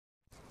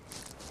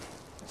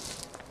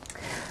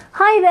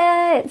Hi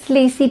there, it's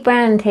Lucy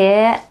Brand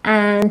here,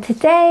 and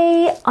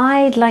today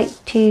I'd like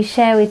to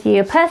share with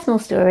you a personal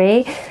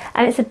story,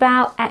 and it's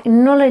about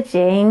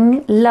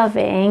acknowledging,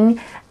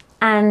 loving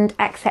and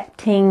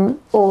accepting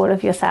all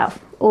of yourself,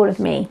 all of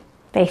me,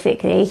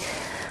 basically.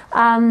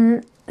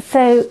 Hopefully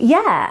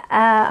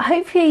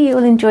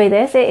you'll enjoy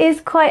this. It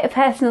is quite a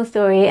personal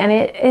story and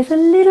it is a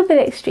little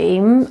bit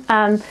extreme,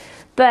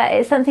 but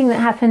it's something that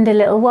happened a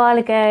little while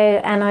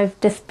ago and I've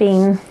just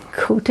been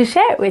called to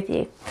share it with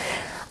you.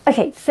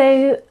 Okay,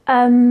 so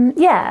a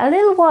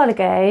little while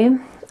ago,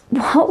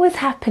 what was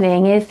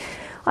happening is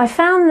I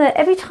found that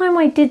every time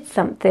I did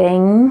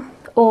something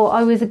or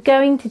I was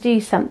going to do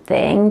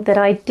something that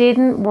I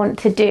didn't want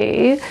to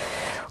do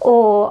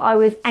or I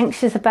was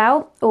anxious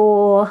about,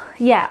 or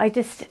I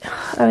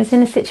was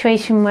in a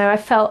situation where I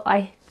felt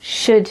I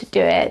should do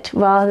it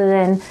rather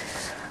than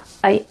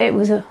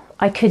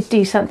I could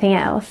do something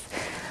else,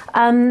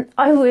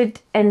 I would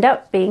end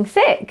up being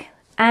sick.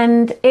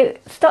 And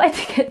it started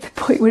to get to the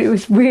point where it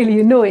was really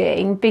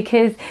annoying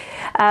because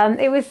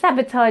it was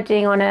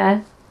sabotaging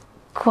on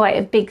quite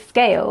a big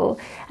scale,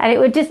 and it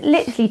would just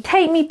literally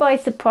take me by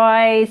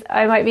surprise.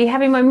 I might be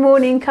having my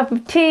morning cup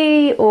of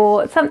tea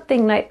or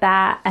something like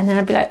that, and then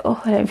I'd be like, oh,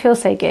 I don't feel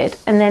so good.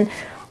 And then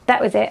that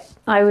was it.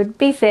 I would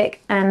be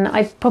sick and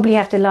I'd probably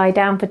have to lie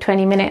down for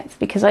 20 minutes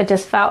because I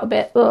just felt a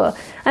bit, ugh.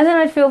 And then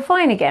I'd feel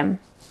fine again.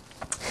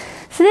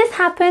 So this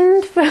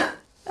happened for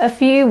a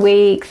few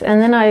weeks,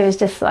 and then I was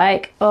just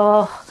like,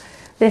 oh,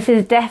 this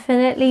is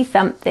definitely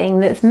something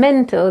that's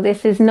mental.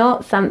 This is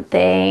not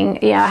something,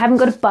 I haven't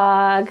got a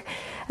bug.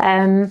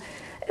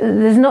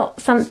 There's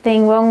not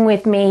something wrong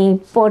with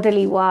me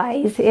bodily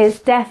wise. It's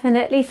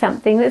definitely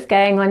something that's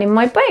going on in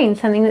my brain,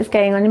 something that's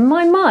going on in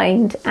my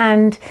mind,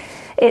 and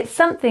it's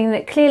something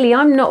that clearly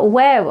I'm not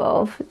aware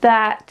of,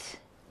 that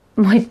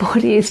my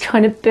body is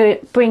trying to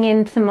bring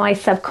into my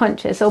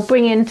subconscious or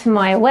bring into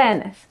my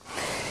awareness.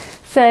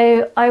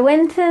 So I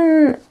went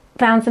and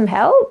found some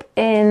help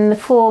in the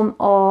form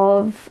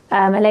of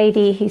a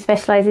lady who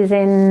specialises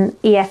in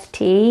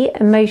EFT,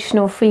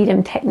 emotional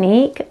freedom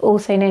technique,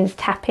 also known as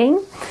tapping,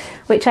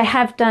 which I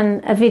have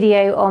done a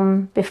video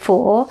on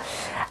before.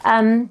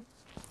 And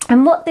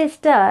what this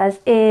does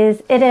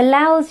is it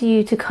allows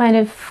you to kind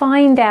of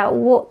find out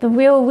what the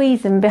real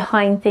reason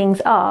behind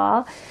things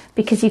are,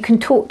 because you can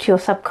talk to your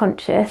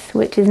subconscious,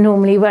 which is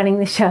normally running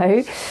the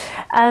show.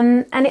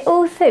 And it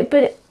also,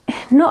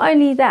 not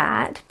only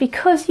that,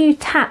 because you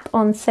tap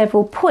on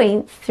several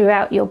points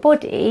throughout your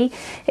body,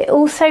 it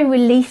also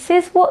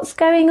releases what's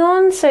going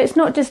on. So it's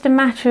not just a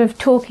matter of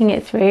talking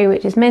it through,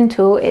 which is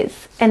mental,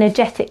 it's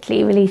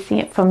energetically releasing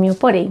it from your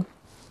body.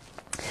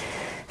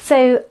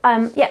 So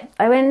I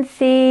went to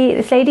see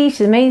this lady,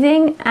 she's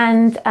amazing,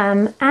 and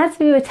as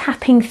we were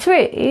tapping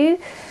through,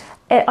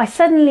 I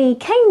suddenly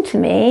came to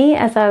me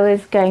as I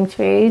was going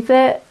through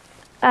that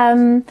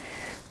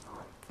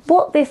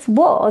what this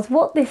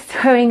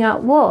throwing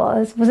up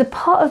was a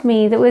part of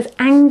me that was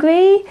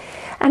angry,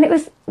 and it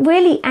was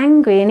really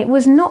angry and it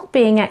was not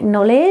being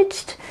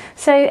acknowledged.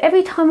 So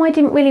every time I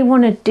didn't really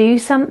want to do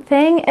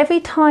something, every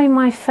time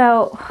I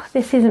felt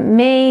this isn't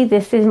me,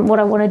 this isn't what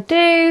I want to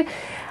do,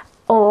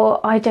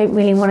 or I don't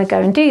really want to go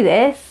and do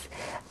this,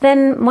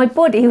 then my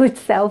body would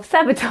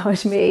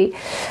self-sabotage me.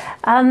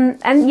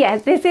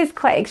 This is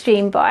quite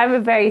extreme, but I'm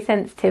a very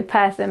sensitive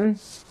person.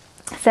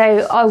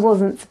 So I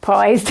wasn't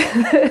surprised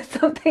that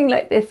something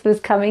like this was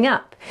coming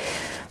up.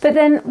 But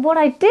then what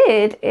I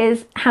did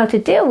is, how to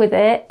deal with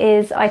it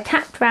is I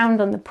tapped round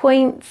on the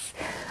points,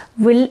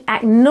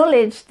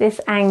 acknowledged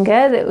this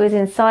anger that was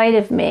inside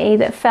of me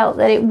that felt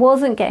that it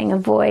wasn't getting a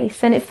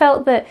voice, and it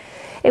felt that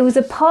it was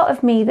a part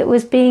of me that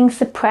was being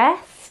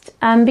suppressed.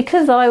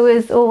 Because I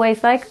was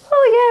always like,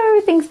 oh yeah,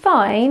 everything's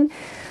fine.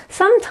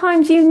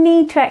 Sometimes you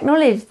need to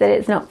acknowledge that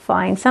it's not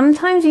fine.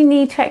 Sometimes you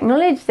need to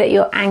acknowledge that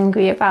you're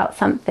angry about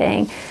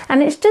something.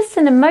 And it's just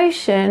an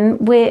emotion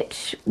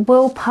which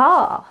will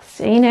pass.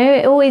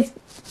 It always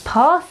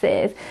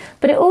passes.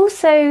 But it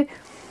also,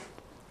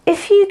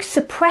 if you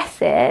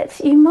suppress it,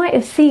 you might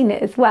have seen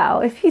it as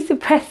well. If you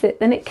suppress it,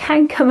 then it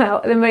can come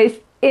out at the most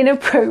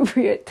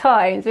inappropriate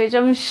times, which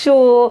I'm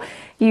sure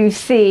you've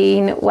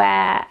seen,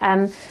 where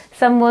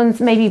someone's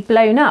maybe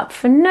blown up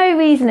for no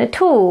reason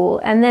at all,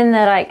 and then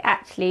they're like,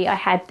 actually I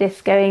had this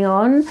going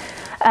on,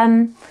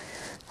 and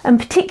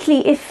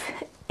particularly if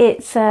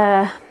it's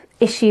a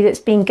issue that's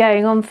been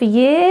going on for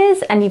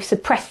years and you've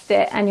suppressed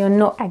it and you're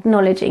not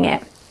acknowledging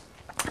it.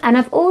 And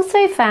I've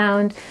also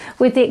found,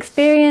 with the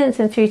experience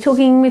and through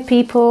talking with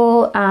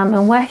people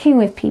and working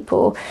with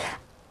people,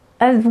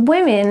 as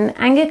women,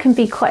 anger can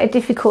be quite a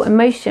difficult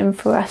emotion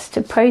for us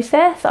to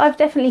process. I've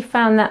definitely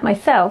found that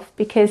myself,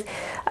 because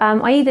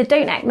I either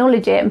don't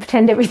acknowledge it and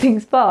pretend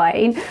everything's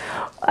fine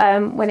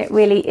when it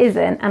really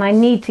isn't, and I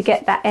need to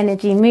get that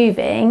energy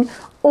moving,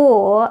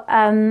 or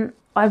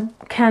I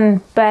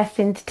can burst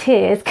into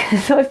tears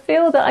because I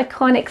feel that I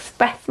can't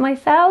express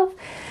myself.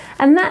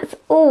 And that's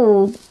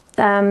all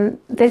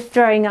this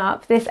throwing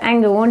up, this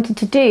anger wanted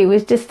to do,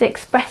 was just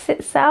express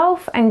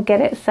itself and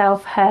get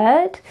itself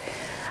heard.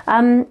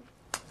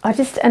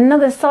 just,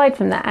 another side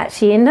from that,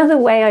 actually, another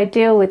way I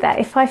deal with that,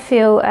 if I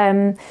feel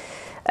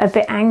a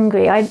bit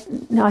angry,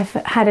 I've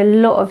had a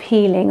lot of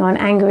healing on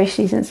anger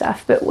issues and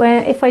stuff, but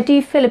if I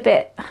do feel a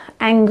bit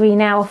angry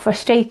now or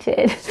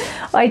frustrated,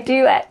 I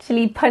do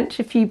actually punch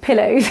a few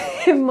pillows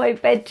in my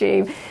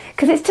bedroom,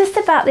 because it's just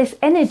about this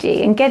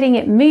energy and getting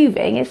it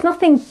moving. It's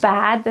nothing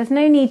bad, there's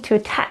no need to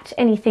attach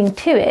anything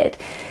to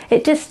it.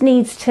 It just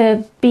needs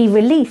to be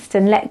released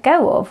and let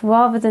go of,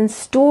 rather than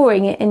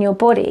storing it in your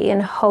body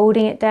and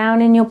holding it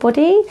down in your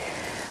body.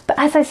 But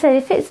as I said,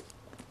 if it's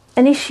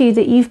an issue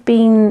that you've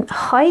been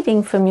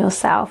hiding from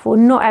yourself or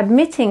not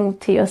admitting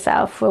to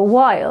yourself for a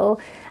while,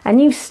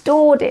 and you've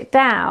stored it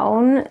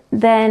down,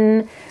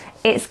 then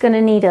it's going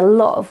to need a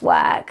lot of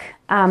work.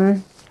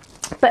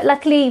 But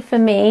luckily for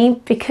me,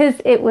 because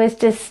it was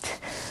just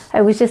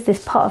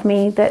this part of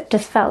me that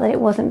just felt that it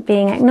wasn't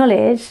being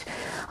acknowledged,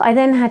 I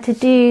then had to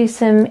do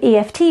some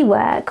EFT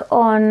work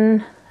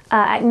on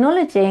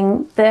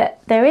acknowledging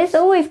that there is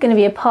always going to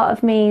be a part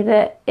of me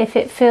that, if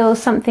it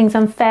feels something's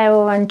unfair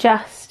or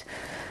unjust,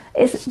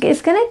 it's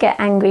going to get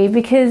angry,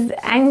 because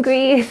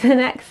angry is an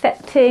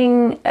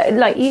accepting,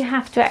 like, you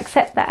have to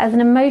accept that as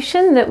an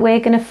emotion that we're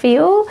going to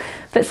feel,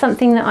 but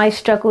something that I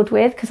struggled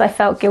with because I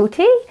felt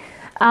guilty.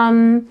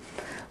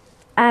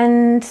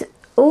 And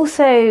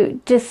also,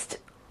 just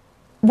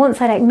once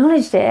I'd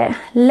acknowledged it,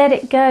 let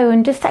it go,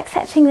 and just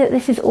accepting that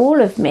this is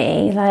all of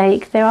me.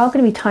 Like, there are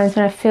going to be times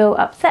when I feel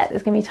upset,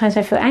 there's going to be times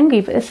when I feel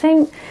angry, but there's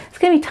going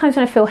to be times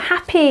when I feel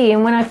happy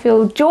and when I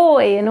feel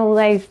joy and all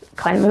those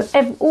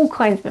all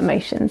kinds of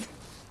emotions.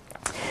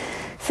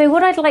 So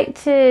what I'd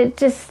like to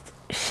just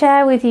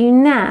share with you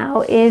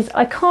now is,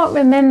 I can't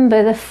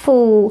remember the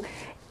full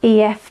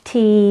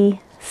EFT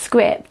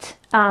script,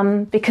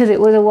 because it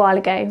was a while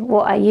ago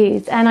what I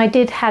used, and I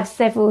did have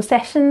several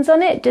sessions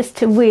on it just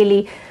to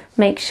really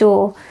make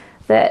sure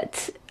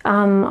that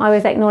I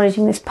was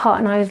acknowledging this part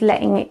and I was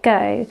letting it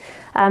go.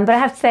 But I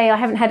have to say, I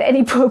haven't had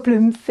any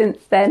problems since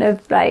then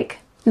of like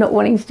not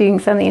wanting to do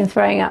something and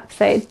throwing up,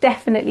 so it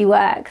definitely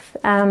works.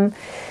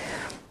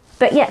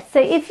 But yeah, so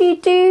if you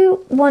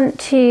do want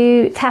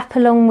to tap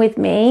along with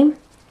me,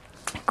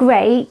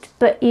 great,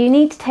 but you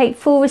need to take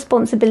full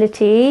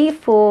responsibility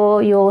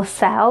for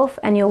yourself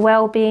and your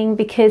well-being,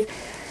 because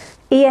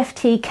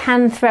EFT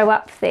can throw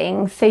up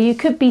things. So you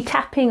could be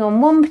tapping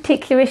on one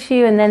particular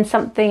issue and then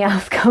something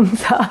else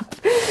comes up,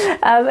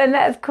 and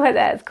that's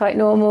quite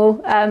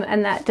normal,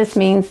 and that just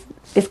means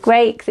it's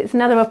great, because it's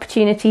another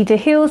opportunity to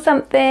heal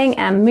something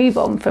and move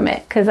on from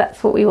it, because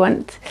that's what we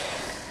want.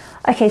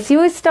 Okay, so you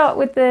always start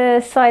with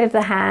the side of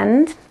the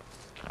hand,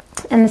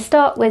 and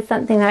start with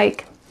something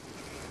like,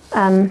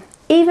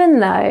 even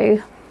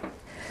though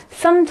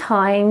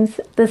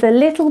sometimes there's a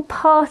little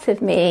part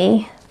of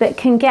me that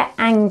can get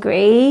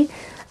angry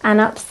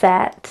and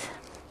upset,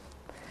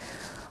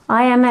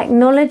 I am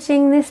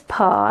acknowledging this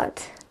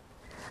part,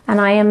 and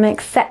I am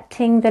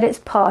accepting that it's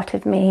part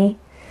of me,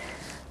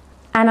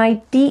 and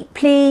I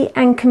deeply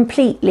and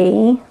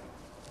completely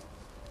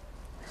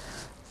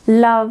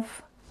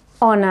love,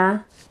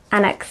 honour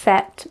and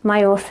accept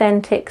my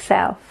authentic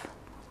self.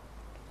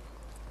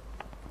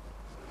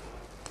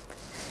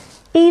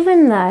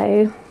 Even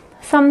though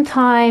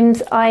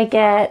sometimes I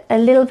get a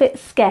little bit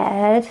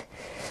scared,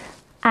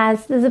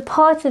 as there's a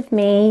part of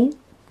me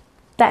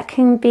that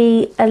can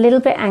be a little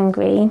bit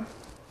angry,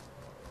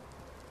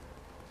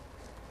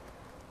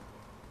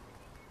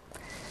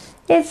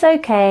 it's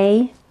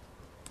okay,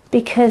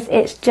 because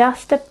it's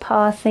just a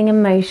passing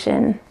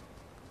emotion,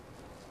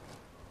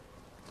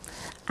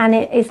 and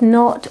it is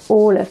not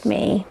all of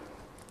me.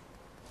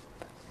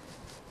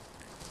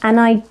 And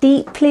I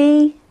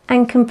deeply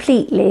and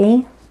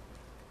completely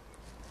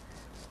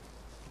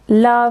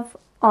love,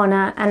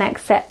 honour and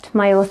accept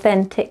my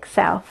authentic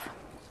self.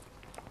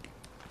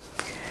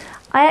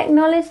 I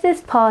acknowledge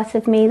this part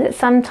of me that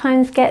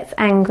sometimes gets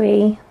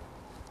angry,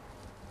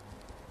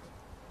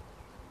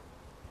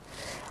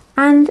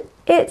 and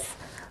it's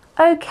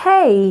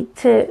okay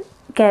to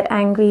get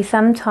angry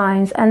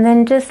sometimes, and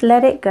then just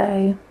let it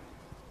go.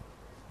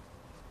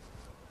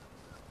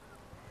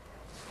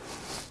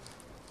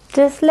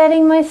 Just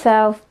letting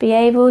myself be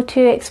able to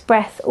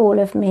express all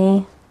of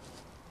me.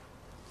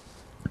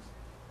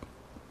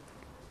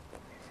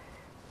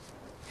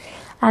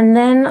 And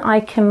then I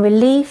can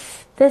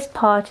release this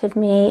part of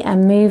me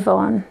and move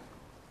on.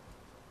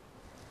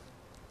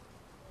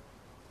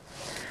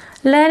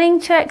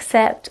 Learning to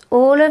accept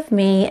all of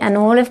me and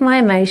all of my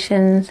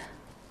emotions,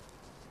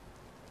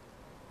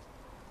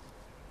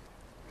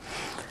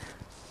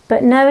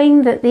 but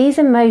knowing that these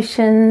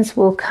emotions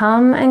will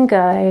come and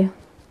go.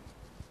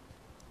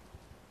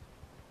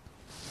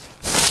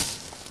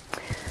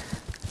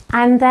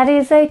 And that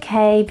is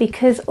okay,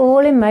 because all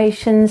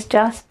emotions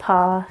just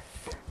pass.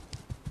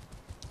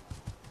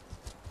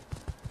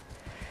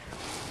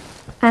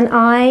 And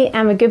I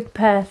am a good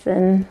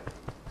person.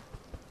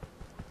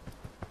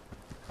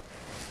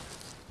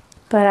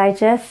 But I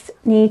just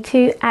need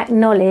to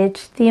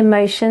acknowledge the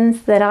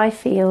emotions that I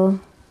feel.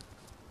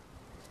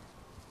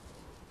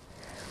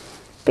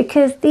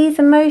 Because these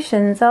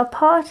emotions are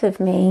part of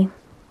me.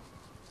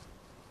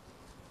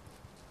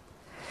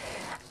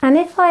 And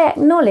if I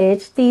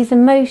acknowledge these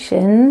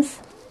emotions,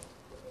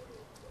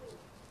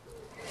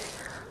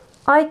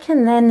 I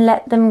can then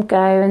let them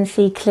go and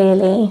see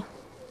clearly.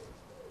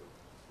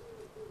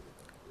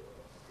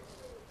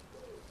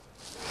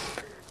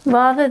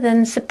 Rather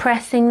than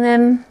suppressing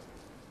them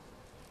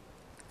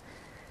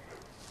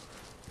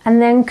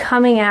and then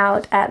coming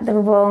out at the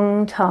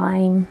wrong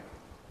time.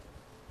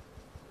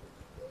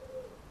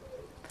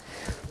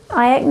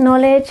 I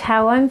acknowledge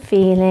how I'm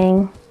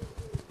feeling,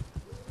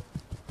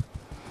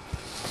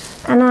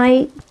 and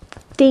I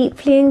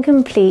deeply and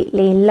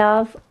completely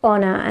love,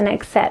 honour and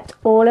accept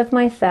all of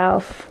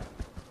myself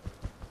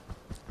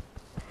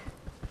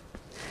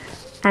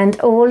and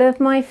all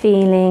of my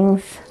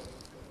feelings,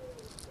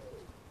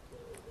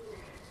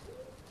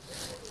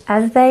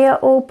 as they are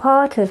all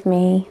part of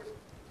me.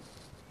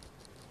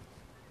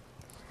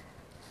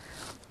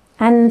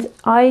 And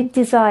I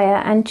desire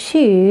and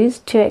choose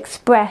to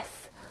express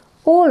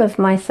all of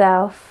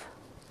myself,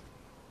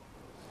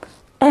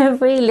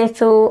 every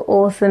little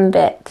awesome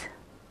bit,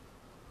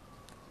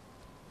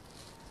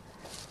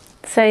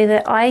 so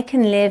that I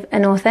can live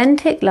an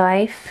authentic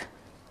life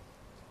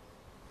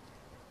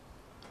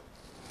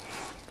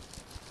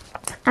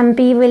and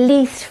be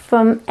released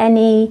from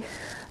any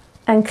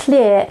and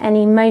clear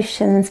any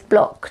emotions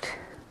blocked,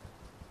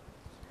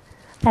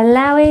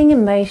 allowing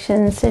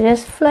emotions to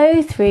just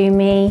flow through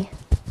me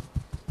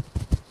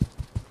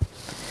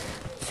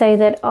so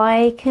that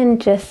I can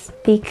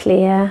just be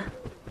clear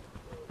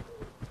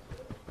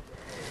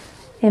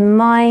in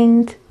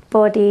mind,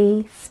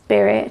 body,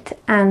 spirit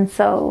and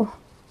soul.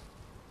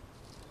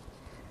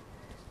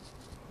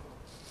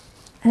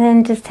 And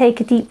then just take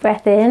a deep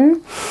breath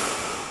in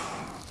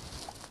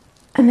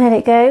and let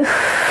it go.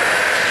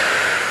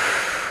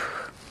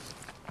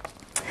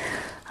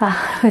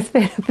 It's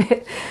been a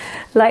bit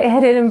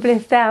lightheaded and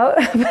blissed out.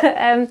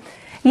 But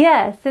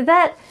yeah, so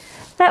that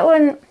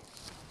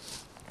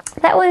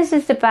one's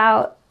just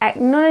about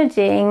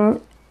acknowledging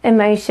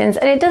emotions,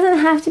 and it doesn't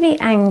have to be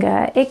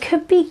anger. It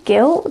could be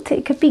guilt.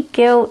 It could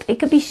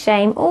be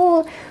shame.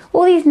 All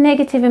these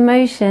negative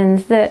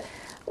emotions that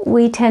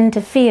we tend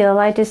to feel.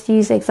 I just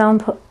use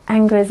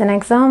anger as an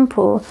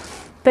example,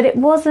 but it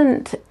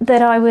wasn't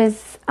that I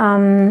was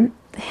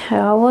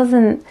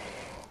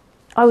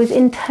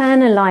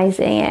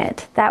internalizing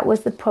it. That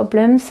was the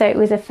problem. So it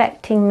was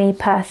affecting me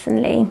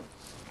personally.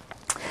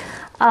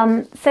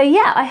 So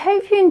yeah, I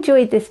hope you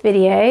enjoyed this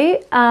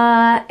video.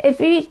 If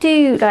you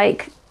do,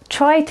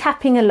 try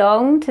tapping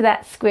along to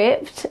that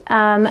script,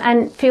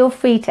 and feel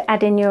free to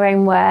add in your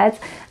own words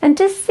and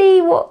just see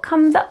what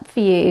comes up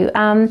for you.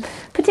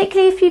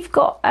 Particularly if you've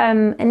got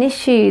an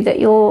issue that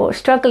you're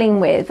struggling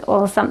with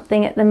or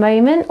something at the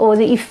moment, or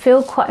that you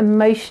feel quite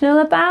emotional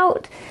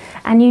about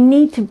and you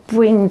need to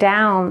bring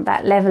down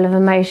that level of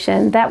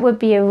emotion, that would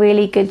be a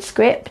really good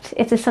script.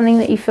 If there's something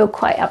that you feel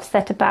quite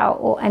upset about,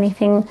 or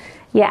anything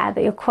that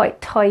you're quite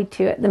tied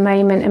to at the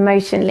moment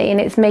emotionally, and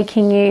it's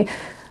making you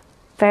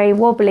very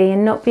wobbly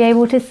and not be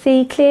able to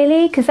see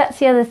clearly, because that's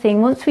the other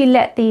thing. Once we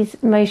let these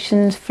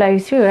emotions flow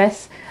through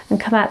us and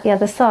come out the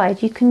other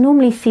side, you can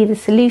normally see the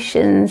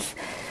solutions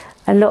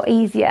a lot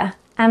easier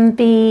and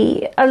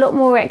be a lot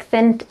more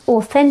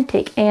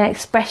authentic in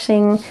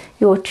expressing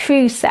your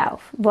true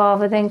self,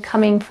 rather than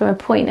coming from a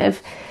point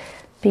of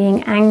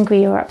being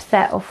angry or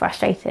upset or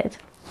frustrated.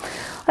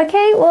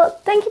 Okay, well,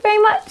 thank you very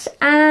much,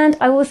 and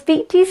I will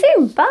speak to you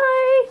soon.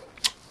 Bye.